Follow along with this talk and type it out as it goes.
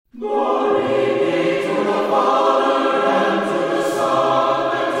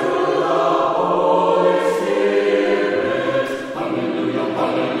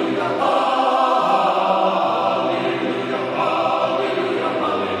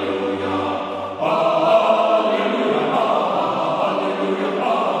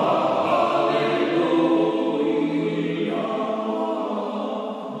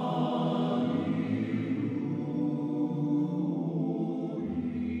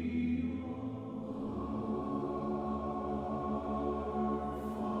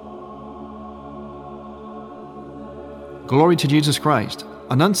Glory to Jesus Christ.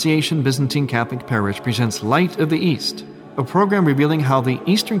 Annunciation Byzantine Catholic Parish presents Light of the East, a program revealing how the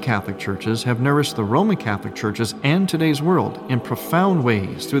Eastern Catholic churches have nourished the Roman Catholic churches and today's world in profound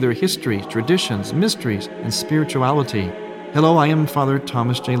ways through their histories, traditions, mysteries, and spirituality. Hello, I am Father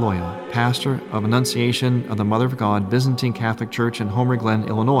Thomas J. Loya, pastor of Annunciation of the Mother of God Byzantine Catholic Church in Homer Glen,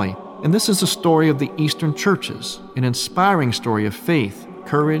 Illinois. And this is the story of the Eastern churches, an inspiring story of faith,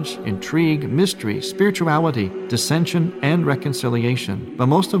 courage, intrigue, mystery, spirituality, dissension, and reconciliation. But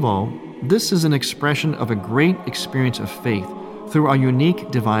most of all, this is an expression of a great experience of faith through our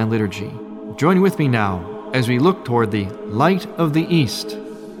unique divine liturgy. Join with me now as we look toward the Light of the East.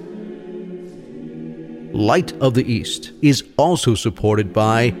 Light of the East is also supported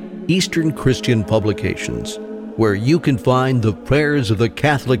by Eastern Christian Publications, where you can find the prayers of the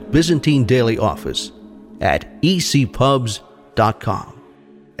Catholic Byzantine Daily Office at ecpubs.com.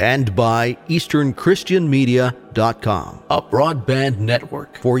 And by EasternChristianMedia.com, a broadband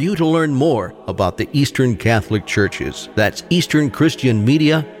network for you to learn more about the Eastern Catholic Churches. That's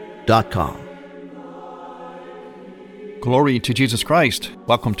EasternChristianMedia.com. Glory to Jesus Christ.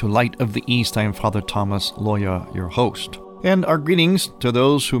 Welcome to Light of the East. I am Father Thomas Loya, your host. And our greetings to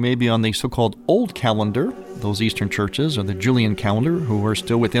those who may be on the so-called old calendar, those Eastern churches, or the Julian calendar, who are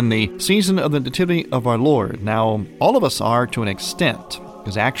still within the season of the Nativity of our Lord. Now, all of us are to an extent.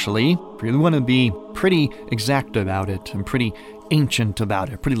 Because actually, if you want to be pretty exact about it and pretty ancient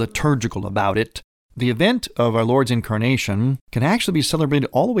about it, pretty liturgical about it, the event of our Lord's incarnation can actually be celebrated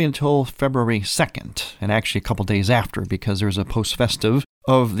all the way until February 2nd, and actually a couple days after, because there's a post-festive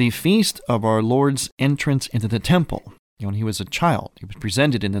of the feast of our Lord's entrance into the temple. When he was a child, he was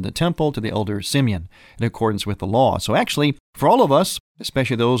presented into the temple to the elder Simeon in accordance with the law. So actually, for all of us,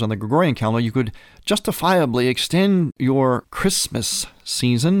 especially those on the Gregorian calendar, you could justifiably extend your Christmas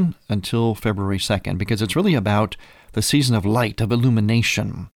season until February 2nd, because it's really about the season of light, of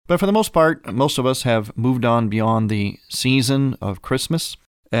illumination. But for the most part, most of us have moved on beyond the season of Christmas,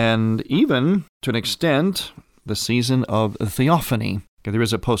 and even, to an extent, the season of Theophany. There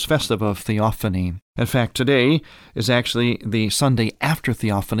is a post-festive of Theophany. In fact, today is actually the Sunday after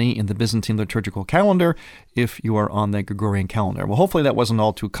Theophany in the Byzantine liturgical calendar, if you are on the Gregorian calendar. Well, hopefully that wasn't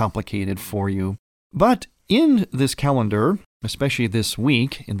all too complicated for you. But in this calendar, especially this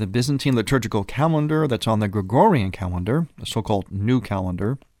week, in the Byzantine liturgical calendar that's on the Gregorian calendar, the so-called new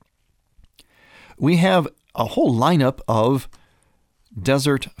calendar, we have a whole lineup of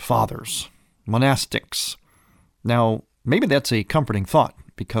desert fathers, monastics. Now, maybe that's a comforting thought,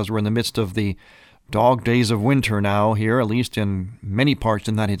 because we're in the midst of the dog days of winter now here, at least in many parts of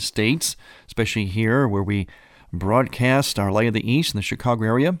the United States, especially here where we broadcast our Light of the East in the Chicago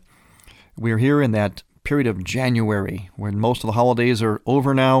area. We're here in that period of January when most of the holidays are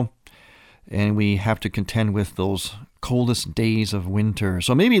over now, and we have to contend with those coldest days of winter.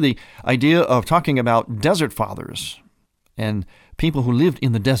 So maybe the idea of talking about desert fathers and people who lived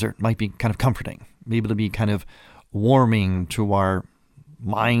in the desert might be kind of comforting, maybe to be kind of warming to our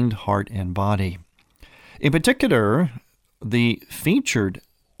mind, heart, and body. In particular, the featured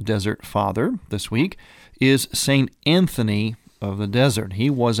desert father this week is St. Anthony of the Desert. He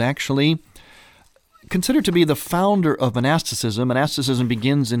was actually considered to be the founder of monasticism. Monasticism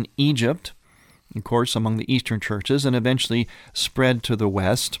begins in Egypt, of course, among the Eastern churches, and eventually spread to the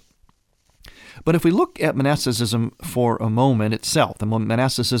West. But if we look at monasticism for a moment itself, the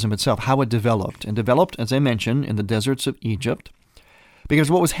monasticism itself, how it developed, as I mentioned, in the deserts of Egypt, because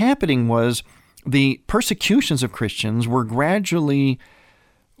what was happening was the persecutions of Christians were gradually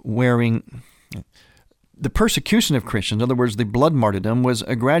the persecution of Christians, in other words, the blood martyrdom, was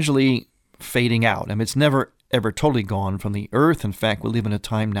gradually fading out. I mean, it's never, ever totally gone from the earth. In fact, we live in a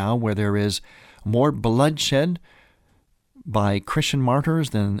time now where there is more bloodshed by Christian martyrs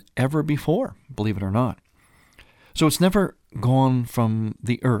than ever before, believe it or not. So it's never gone from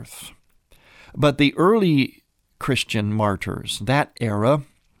the earth. But the early Christian martyrs, that era,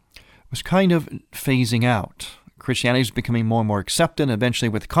 was kind of phasing out. Christianity is becoming more and more accepted. Eventually,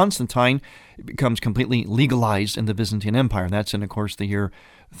 with Constantine, it becomes completely legalized in the Byzantine Empire. That's in, of course, the year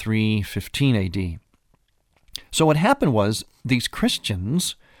 315 AD. So what happened was these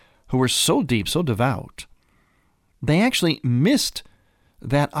Christians, who were so deep, so devout, they actually missed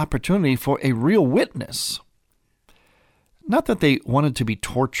that opportunity for a real witness. Not that they wanted to be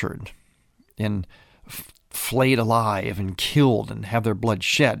tortured and flayed alive and killed and have their blood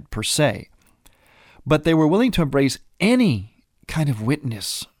shed per se, but they were willing to embrace any kind of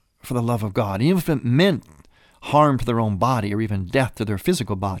witness for the love of God, even if it meant harm to their own body or even death to their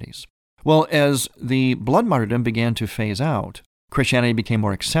physical bodies. Well, as the blood martyrdom began to phase out, Christianity became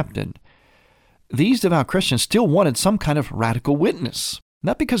more accepted. these devout Christians still wanted some kind of radical witness,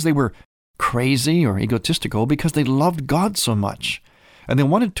 not because they were crazy or egotistical, because they loved God so much, and they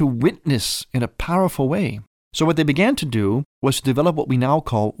wanted to witness in a powerful way. So what they began to do was to develop what we now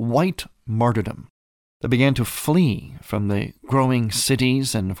call white martyrdom. They began to flee from the growing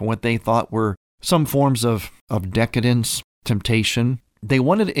cities and from what they thought were some forms of decadence, temptation. They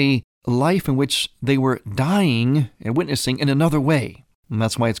wanted a life in which they were dying and witnessing in another way. And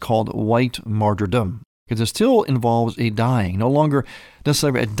that's why it's called white martyrdom, because it still involves a dying, no longer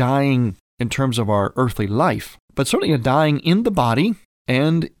necessarily a dying in terms of our earthly life, but certainly a dying in the body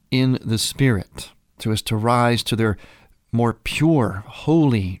and in the spirit, so as to rise to their more pure,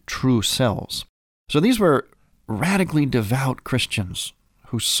 holy, true selves. So these were radically devout Christians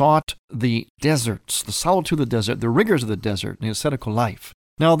who sought the deserts, the solitude of the desert, the rigors of the desert, the ascetical life.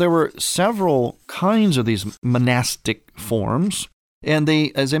 Now, there were several kinds of these monastic forms, and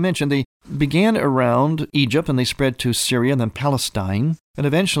they, as I mentioned, they began around Egypt, and they spread to Syria and then Palestine, and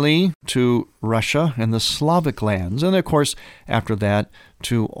eventually to Russia and the Slavic lands, and of course, after that,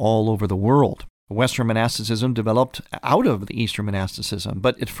 to all over the world. Western monasticism developed out of the Eastern monasticism,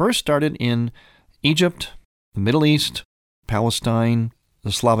 but it first started in Egypt, the Middle East, Palestine,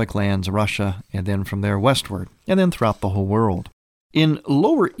 the Slavic lands, Russia, and then from there westward, and then throughout the whole world. In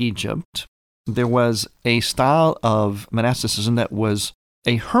Lower Egypt, there was a style of monasticism that was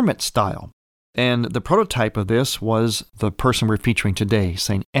a hermit style, and the prototype of this was the person we're featuring today,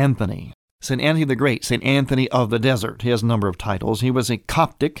 St. Anthony. St. Anthony the Great, St. Anthony of the Desert. He has a number of titles. He was a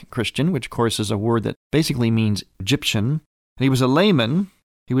Coptic Christian, which of course is a word that basically means Egyptian. And he was a layman.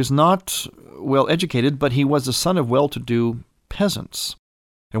 He was not well educated, but he was the son of well-to-do peasants.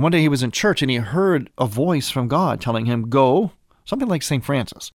 And one day he was in church and he heard a voice from God telling him, go, something like St.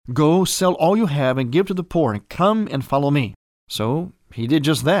 Francis, go sell all you have and give to the poor and come and follow me. So he did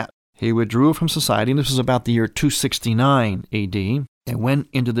just that. He withdrew from society, and this was about the year 269 AD, and went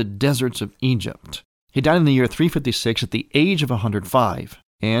into the deserts of Egypt. He died in the year 356 at the age of 105,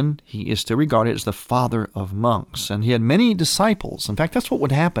 and he is still regarded as the father of monks. And he had many disciples. In fact, that's what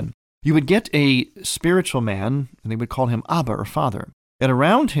would happen. You would get a spiritual man, and they would call him Abba, or father. And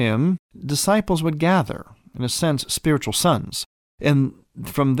around him, disciples would gather, in a sense, spiritual sons. And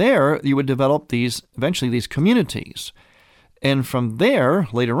from there, you would develop eventually these communities. And from there,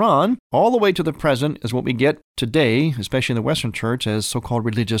 later on, all the way to the present is what we get today, especially in the Western Church, as so-called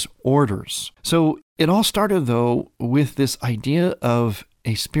religious orders. So it all started, though, with this idea of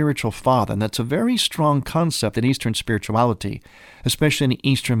a spiritual father. And that's a very strong concept in Eastern spirituality, especially in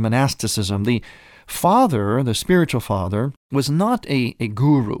Eastern monasticism. The father, the spiritual father, was not a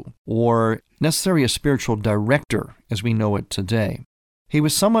guru or necessarily a spiritual director as we know it today. He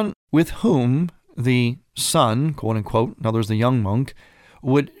was someone with whom the son, quote unquote, in other words, the young monk,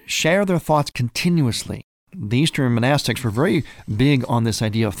 would share their thoughts continuously. The Eastern monastics were very big on this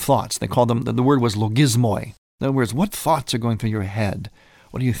idea of thoughts. They called them, the word was logismoi. In other words, what thoughts are going through your head?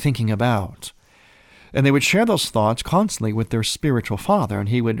 What are you thinking about? And they would share those thoughts constantly with their spiritual father, and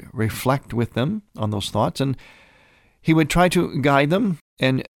he would reflect with them on those thoughts, and he would try to guide them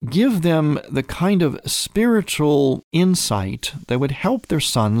and give them the kind of spiritual insight that would help their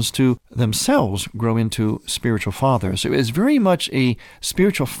sons to themselves grow into spiritual fathers. It was very much a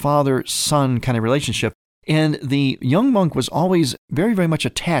spiritual father-son kind of relationship, and the young monk was always very, very much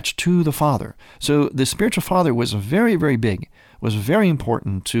attached to the father. So the spiritual father was very, very big, was very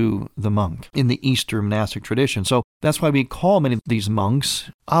important to the monk in the Eastern monastic tradition. So that's why we call many of these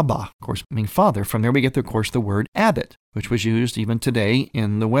monks Abba, of course, meaning father. From there we get, of course, the word abbot, which was used even today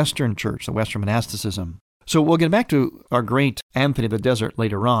in the Western church, the Western monasticism. So we'll get back to our great Anthony of the Desert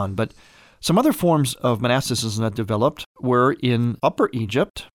later on, but some other forms of monasticism that developed were in Upper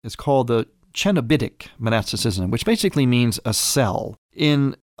Egypt. It's called the Cenobitic monasticism, which basically means a cell.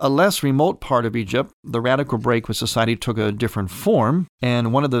 In a less remote part of Egypt, the radical break with society took a different form,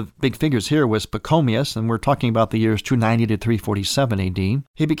 and one of the big figures here was Pachomius, and we're talking about the years 290 to 347 AD.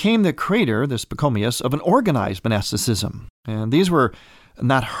 He became the creator, this Pachomius, of an organized monasticism. And these were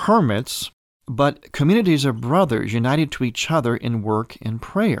not hermits, but communities of brothers united to each other in work and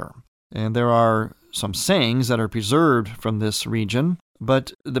prayer. And there are some sayings that are preserved from this region.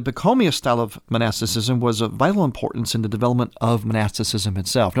 But the Pachomius style of monasticism was of vital importance in the development of monasticism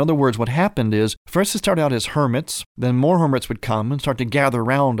itself. In other words, what happened is, first it started out as hermits, then more hermits would come and start to gather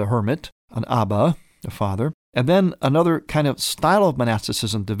around a hermit, an Abba, a father, and then another kind of style of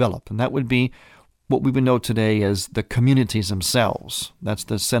monasticism developed, and that would be what we would know today as the communities themselves. That's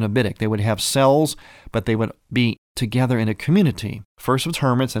the Cenobitic. They would have cells, but they would be together in a community. First was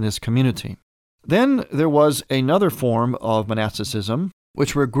hermits and his community. Then there was another form of monasticism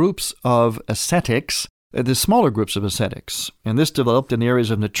which were groups of ascetics, the smaller groups of ascetics. And this developed in the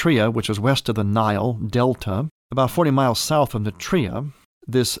areas of Nitria, which was west of the Nile Delta, about 40 miles south of Nitria.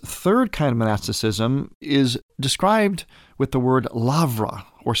 This third kind of monasticism is described with the word lavra,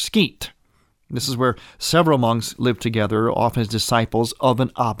 or skete. This is where several monks lived together, often as disciples of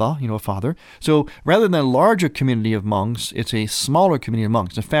an Abba, a father. So rather than a larger community of monks, it's a smaller community of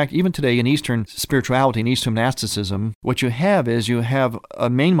monks. In fact, even today in Eastern spirituality and Eastern monasticism, what you have is you have a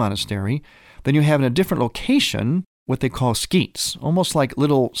main monastery, then you have in a different location what they call sketes, almost like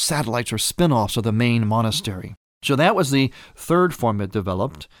little satellites or spin-offs of the main monastery. So that was the third form that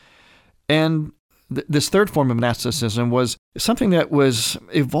developed. And this third form of monasticism was something that was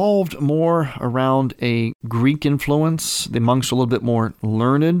evolved more around a Greek influence. The monks were a little bit more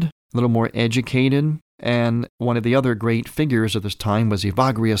learned, a little more educated. And one of the other great figures of this time was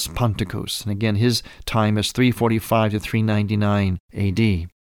Evagrius Ponticus. And again, his time is 345 to 399 AD.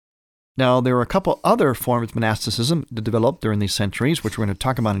 Now, there were a couple other forms of monasticism that developed during these centuries, which we're going to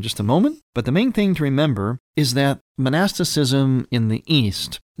talk about in just a moment. But the main thing to remember is that monasticism in the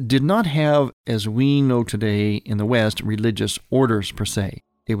East did not have, as we know today in the West, religious orders per se.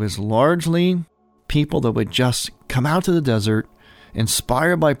 It was largely people that would just come out to the desert,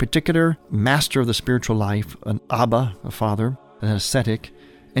 inspired by a particular master of the spiritual life, an Abba, a father, an ascetic,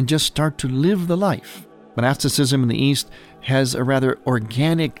 and just start to live the life. Monasticism in the East has a rather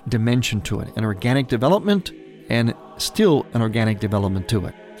organic dimension to it, an organic development, and still an organic development to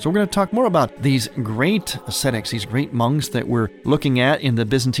it. So we're going to talk more about these great ascetics, these great monks that we're looking at in the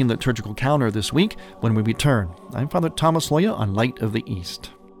Byzantine liturgical calendar this week when we return. I'm Father Thomas Loya on Light of the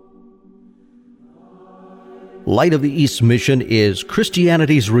East. Light of the East's mission is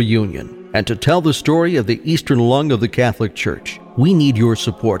Christianity's reunion, and to tell the story of the Eastern lung of the Catholic Church, we need your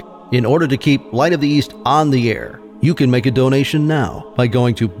support. In order to keep Light of the East on the air, you can make a donation now by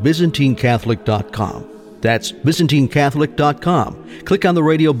going to ByzantineCatholic.com. That's ByzantineCatholic.com. Click on the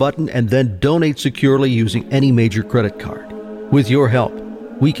radio button and then donate securely using any major credit card. With your help,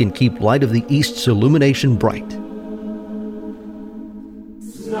 we can keep Light of the East's illumination bright.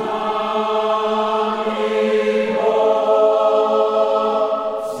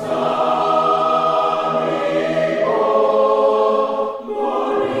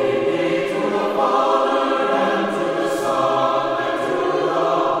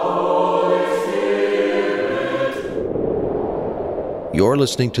 You're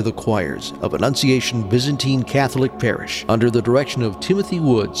listening to the choirs of Annunciation Byzantine Catholic Parish under the direction of Timothy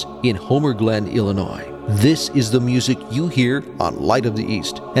Woods in Homer Glen, Illinois. This is the music you hear on Light of the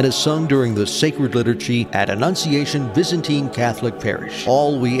East and is sung during the sacred liturgy at Annunciation Byzantine Catholic Parish.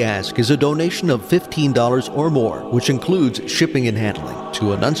 All we ask is a donation of $15 or more, which includes shipping and handling,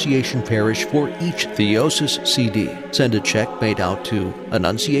 to Annunciation Parish for each Theosis CD. Send a check made out to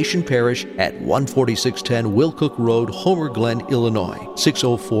Annunciation Parish at 14610 Wilcook Road, Homer Glen, Illinois,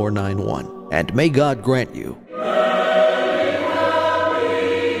 60491. And may God grant you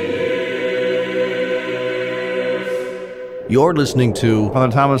You're listening to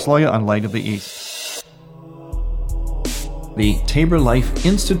Father Thomas Loya on Light of the East. The Tabor Life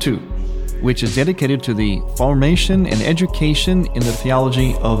Institute, which is dedicated to the formation and education in the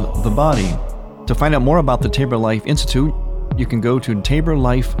theology of the body. To find out more about the Tabor Life Institute, you can go to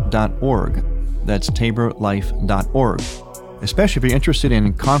taborlife.org. That's taborlife.org. Especially if you're interested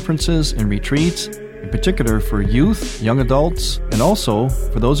in conferences and retreats, in particular for youth, young adults, and also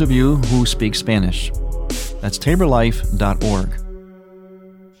for those of you who speak Spanish. That's taborlife.org.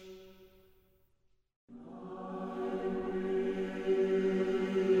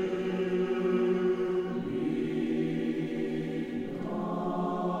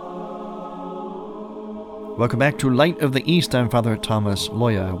 Welcome back to Light of the East. I'm Father Thomas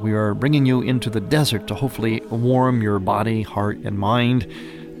Loya. We are bringing you into the desert to hopefully warm your body, heart, and mind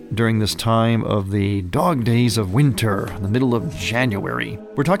during this time of the dog days of winter, in the middle of January.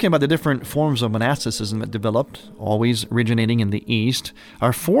 We're talking about the different forms of monasticism that developed, always originating in the East.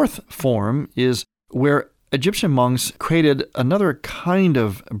 Our fourth form is where Egyptian monks created another kind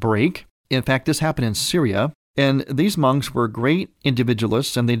of break. In fact, this happened in Syria. And these monks were great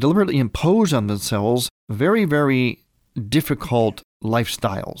individualists, and they deliberately imposed on themselves very, very difficult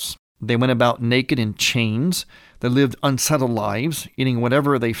lifestyles. They went about naked in chains. They lived unsettled lives, eating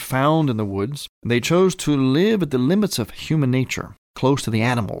whatever they found in the woods. They chose to live at the limits of human nature, close to the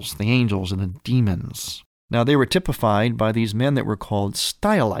animals, the angels, and the demons. Now, they were typified by these men that were called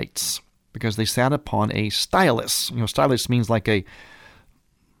stylites, because they sat upon a stylus. Stylus means like a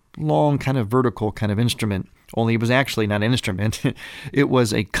long kind of vertical kind of instrument, only it was actually not an instrument. It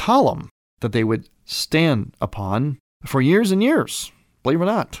was a column that they would stand upon for years and years. believe it or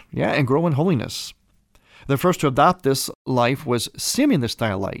not. Yeah, and grow in holiness. The first to adopt this life was Simeon the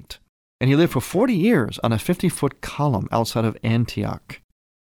Stylite, and he lived for 40 years on a 50-foot column outside of Antioch.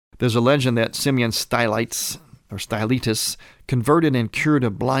 There's a legend that Simeon Stylites, or Stylites, converted and cured a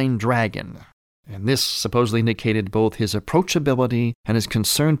blind dragon. And this supposedly indicated both his approachability and his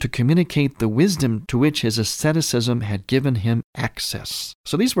concern to communicate the wisdom to which his asceticism had given him access.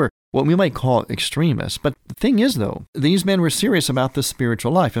 So these were what we might call extremists. But the thing is, though, these men were serious about the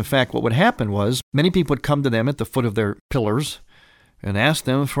spiritual life. In fact, what would happen was many people would come to them at the foot of their pillars and ask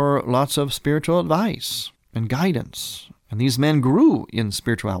them for lots of spiritual advice and guidance. And these men grew in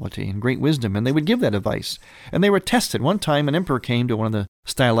spirituality and great wisdom, and they would give that advice. And they were tested. One time, an emperor came to one of the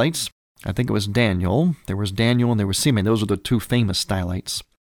Stylites. I think it was Daniel. There was Daniel and there was Simeon. Those were the two famous Stylites.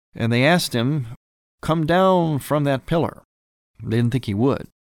 And they asked him, come down from that pillar. They didn't think he would.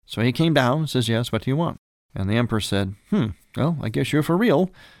 So he came down and says, yes, what do you want? And the emperor said, well, I guess you're for real,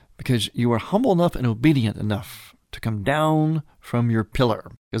 because you were humble enough and obedient enough to come down from your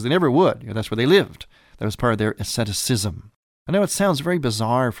pillar. Because they never would. That's where they lived. That was part of their asceticism. I know it sounds very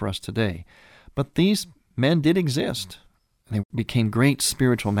bizarre for us today, but these men did exist. They became great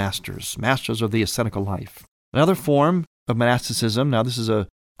spiritual masters of the ascetical life. Another form of monasticism, now this is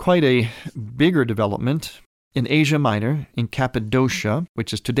quite a bigger development, in Asia Minor, in Cappadocia,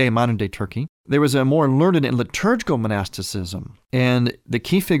 which is today modern-day Turkey, there was a more learned and liturgical monasticism. And the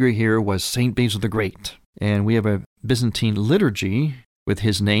key figure here was St. Basil the Great. And we have a Byzantine liturgy with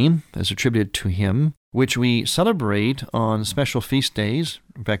his name as attributed to him, which we celebrate on special feast days.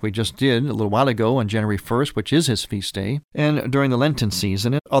 In fact, we just did a little while ago on January 1st, which is his feast day, and during the Lenten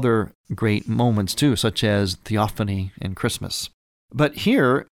season, and other great moments too, such as Theophany and Christmas. But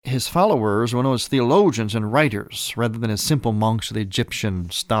here, his followers were known as theologians and writers, rather than as simple monks of the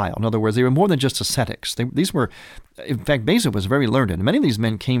Egyptian style. In other words, they were more than just ascetics. These were, in fact, Basil was very learned. Many of these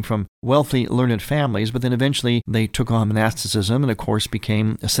men came from wealthy, learned families, but then eventually they took on monasticism and, of course,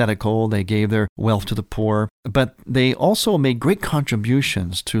 became ascetical. They gave their wealth to the poor. But they also made great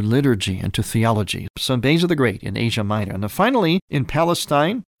contributions to liturgy and to theology. So Basil the Great in Asia Minor. And then finally, in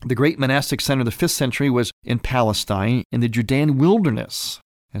Palestine, the great monastic center of the 5th century was in Palestine, in the Judean wilderness,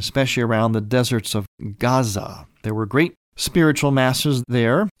 especially around the deserts of Gaza. There were great spiritual masters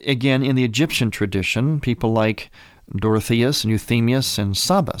there. Again, in the Egyptian tradition, people like Dorotheus and Euthemius and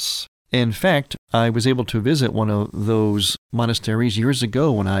Sabas. In fact, I was able to visit one of those monasteries years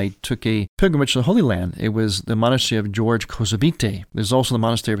ago when I took a pilgrimage to the Holy Land. It was the monastery of George Kozabite. There's also the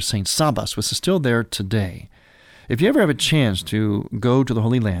monastery of St. Sabas, which is still there today. If you ever have a chance to go to the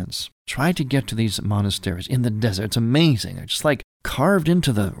Holy Lands, try to get to these monasteries in the desert. It's amazing. They're just like carved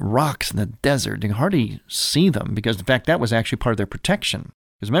into the rocks in the desert. You can hardly see them because, in fact, that was actually part of their protection.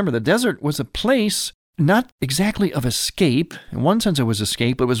 Because remember, the desert was a place not exactly of escape. In one sense, it was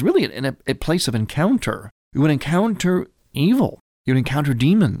escape, but it was really a place of encounter. You would encounter evil. You would encounter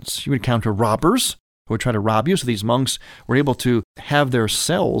demons. You would encounter robbers who would try to rob you. So these monks were able to have their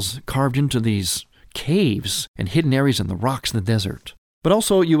cells carved into these caves and hidden areas in the rocks in the desert. But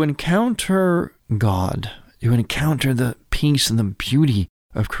also you encounter God. You encounter the peace and the beauty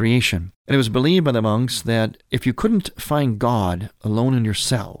of creation. And it was believed by the monks that if you couldn't find God alone in your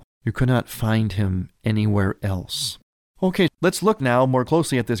cell, you could not find him anywhere else. Okay, let's look now more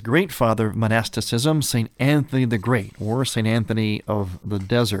closely at this great father of monasticism, St. Anthony the Great, or St. Anthony of the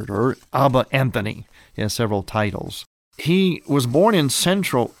Desert, or Abba Anthony. He has several titles. He was born in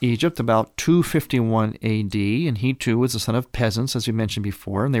central Egypt about 251 AD, and he too was the son of peasants, as we mentioned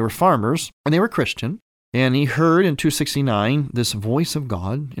before, and they were farmers, and they were Christian. And he heard in 269 this voice of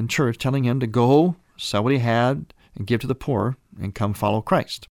God in church telling him to go, sell what he had, and give to the poor, and come follow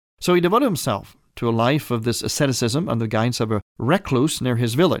Christ. So he devoted himself to a life of this asceticism under the guidance of a recluse near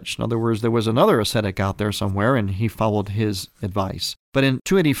his village. In other words, there was another ascetic out there somewhere, and he followed his advice. But in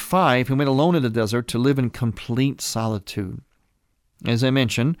 285, he went alone in the desert to live in complete solitude. As I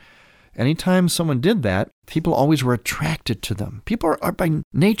mentioned, anytime someone did that, people always were attracted to them. People are by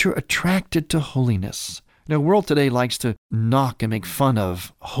nature attracted to holiness. The world today likes to knock and make fun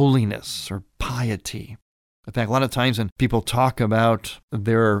of holiness or piety. In fact, a lot of times when people talk about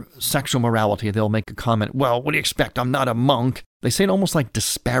their sexual morality, they'll make a comment, well, what do you expect? I'm not a monk. They say it almost like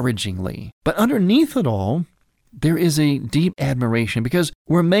disparagingly. But underneath it all, there is a deep admiration because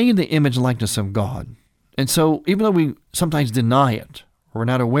we're made in the image and likeness of God. And so even though we sometimes deny it, or we're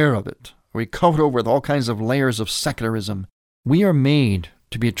not aware of it, or we cover it over with all kinds of layers of secularism, we are made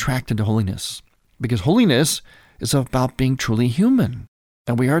to be attracted to holiness. Because holiness is about being truly human.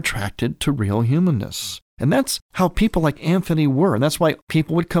 And we are attracted to real humanness. And that's how people like Anthony were. And that's why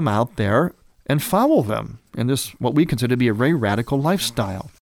people would come out there and follow them. in this, what we consider to be a very radical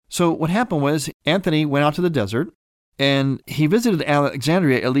lifestyle. So what happened was Anthony went out to the desert, and he visited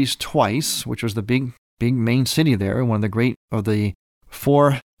Alexandria at least twice, which was the big main city there, one of the great of the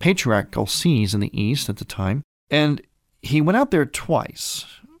 4 patriarchal sees in the East at the time. And he went out there twice,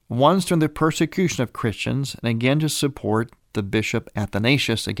 once during the persecution of Christians, and again to support the Bishop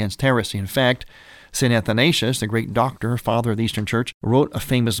Athanasius against heresy. In fact, St. Athanasius, the great doctor, father of the Eastern Church, wrote a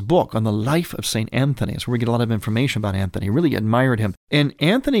famous book on the life of St. Anthony. That's where we get a lot of information about Anthony. He really admired him. And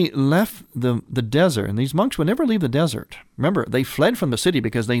Anthony left the desert, and these monks would never leave the desert. Remember, they fled from the city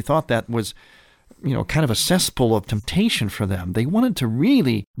because they thought that was, kind of a cesspool of temptation for them. They wanted to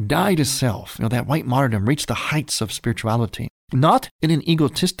really die to self, that white martyrdom, reach the heights of spirituality. Not in an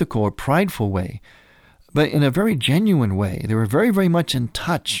egotistical or prideful way, but in a very genuine way. They were very, very much in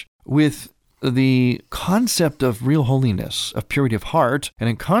touch with the concept of real holiness, of purity of heart, and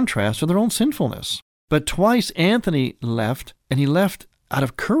in contrast to their own sinfulness. But twice Anthony left, and he left out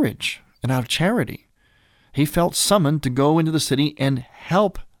of courage and out of charity. He felt summoned to go into the city and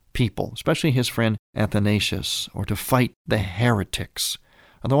help people, especially his friend Athanasius, or to fight the heretics.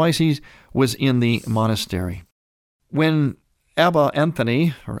 Otherwise, he was in the monastery. When Abba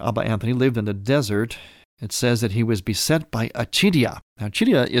Anthony lived in the desert, it says that he was beset by Acedia. Now,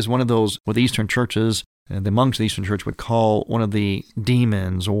 Acedia is one of those what the Eastern churches, the monks of the Eastern Church would call one of the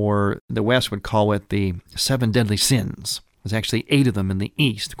demons, or the West would call it the 7 deadly sins. There's actually 8 of them in the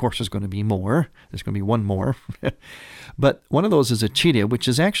East. Of course, there's going to be more. There's going to be one more. But one of those is Acedia, which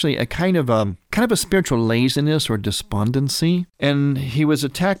is actually a kind of a spiritual laziness or despondency. And he was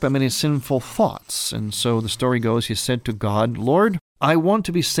attacked by many sinful thoughts. And so the story goes, he said to God, "Lord, I want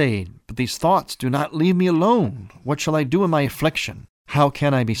to be saved, but these thoughts do not leave me alone. What shall I do in my affliction? How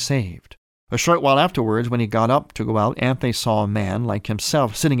can I be saved?" A short while afterwards, when he got up to go out, Anthony saw a man like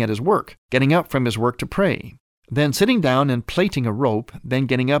himself sitting at his work, getting up from his work to pray, then sitting down and plaiting a rope, then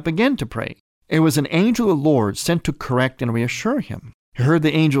getting up again to pray. It was an angel of the Lord sent to correct and reassure him. He heard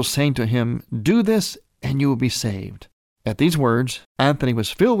the angel saying to him, "Do this, and you will be saved." At these words, Anthony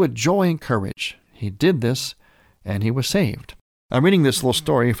was filled with joy and courage. He did this, and he was saved. I'm reading this little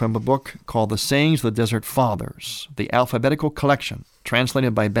story from a book called The Sayings of the Desert Fathers, the alphabetical collection,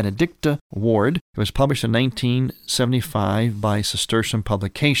 translated by Benedicta Ward. It was published in 1975 by Cistercian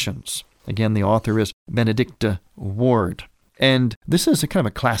Publications. Again, the author is Benedicta Ward. And this is a kind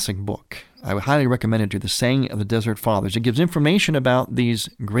of a classic book. I would highly recommend it to The Saying of the Desert Fathers. It gives information about these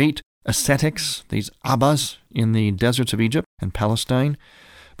great ascetics, these abbas in the deserts of Egypt and Palestine,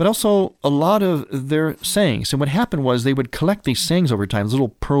 but also a lot of their sayings. And what happened was they would collect these sayings over time, these little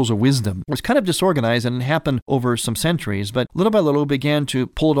pearls of wisdom. It was kind of disorganized, and it happened over some centuries, but little by little began to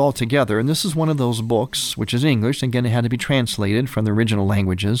pull it all together. And this is one of those books, which is English. Again, it had to be translated from the original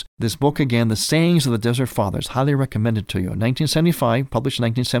languages. This book, again, The Sayings of the Desert Fathers, highly recommended to you. 1975, published in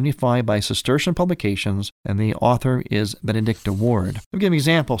 1975 by Cistercian Publications, and the author is Benedicta Ward. I'll give an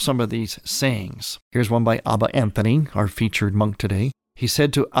example of some of these sayings. Here's one by Abba Anthony, our featured monk today. He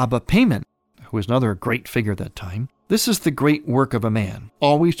said to Abba Payman, who was another great figure at that time, "This is the great work of a man,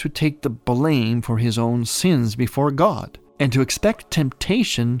 always to take the blame for his own sins before God, and to expect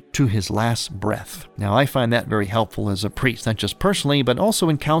temptation to his last breath." Now, I find that very helpful as a priest, not just personally, but also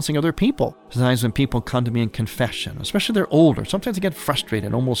in counseling other people. Sometimes when people come to me in confession, especially they're older, sometimes they get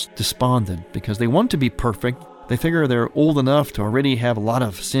frustrated, almost despondent, because they want to be perfect. They figure they're old enough to already have a lot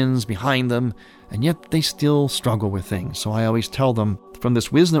of sins behind them, and yet they still struggle with things. So I always tell them from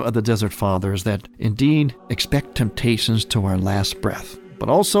this wisdom of the Desert Fathers that indeed expect temptations to our last breath, but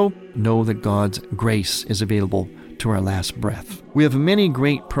also know that God's grace is available to our last breath. We have many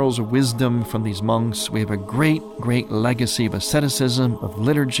great pearls of wisdom from these monks. We have a great, great legacy of asceticism, of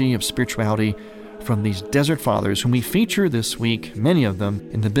liturgy, of spirituality from these Desert Fathers, whom we feature this week, many of them,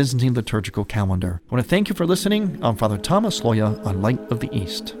 in the Byzantine liturgical calendar. I want to thank you for listening. I'm Father Thomas Loya on Light of the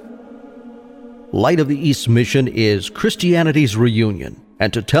East. Light of the East mission is Christianity's reunion.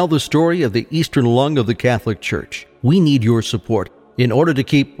 And to tell the story of the Eastern lung of the Catholic Church, we need your support. In order to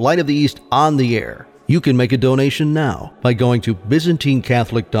keep Light of the East on the air, you can make a donation now by going to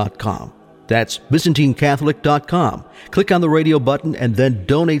ByzantineCatholic.com. That's ByzantineCatholic.com. Click on the radio button and then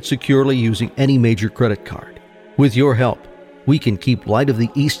donate securely using any major credit card. With your help, we can keep Light of the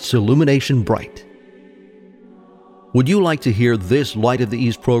East's illumination bright. Would you like to hear this Light of the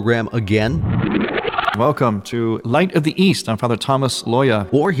East program again? Welcome to Light of the East. I'm Father Thomas Loya.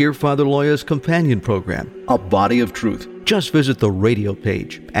 Or hear Father Loya's companion program, A Body of Truth. Just visit the radio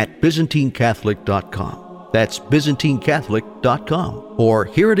page at ByzantineCatholic.com. That's ByzantineCatholic.com. Or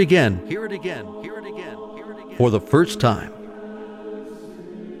hear it again, for the first time.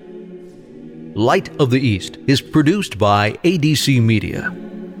 Light of the East is produced by ADC Media.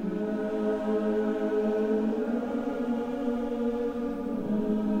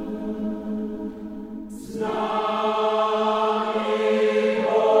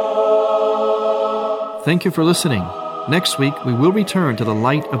 Thank you for listening. Next week, we will return to the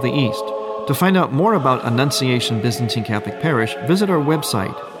Light of the East. To find out more about Annunciation Byzantine Catholic Parish, visit our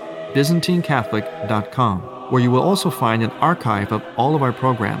website, byzantinecatholic.com, where you will also find an archive of all of our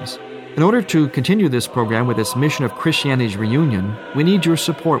programs. In order to continue this program with its mission of Christianity's reunion, we need your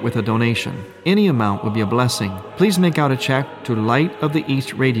support with a donation. Any amount would be a blessing. Please make out a check to Light of the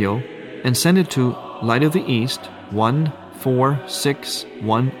East Radio and send it to Light of the East,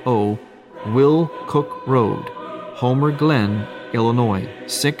 14610 Will Cook Road, Homer Glen, Illinois,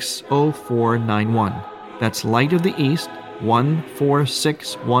 60491. That's Light of the East,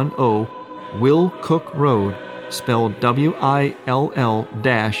 14610 Will Cook Road, spelled WILL-COOK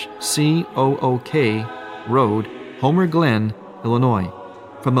Road, Homer Glen, Illinois.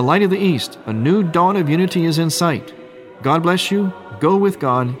 From the Light of the East, a new dawn of unity is in sight. God bless you, go with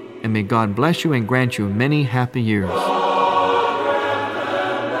God, and may God bless you and grant you many happy years.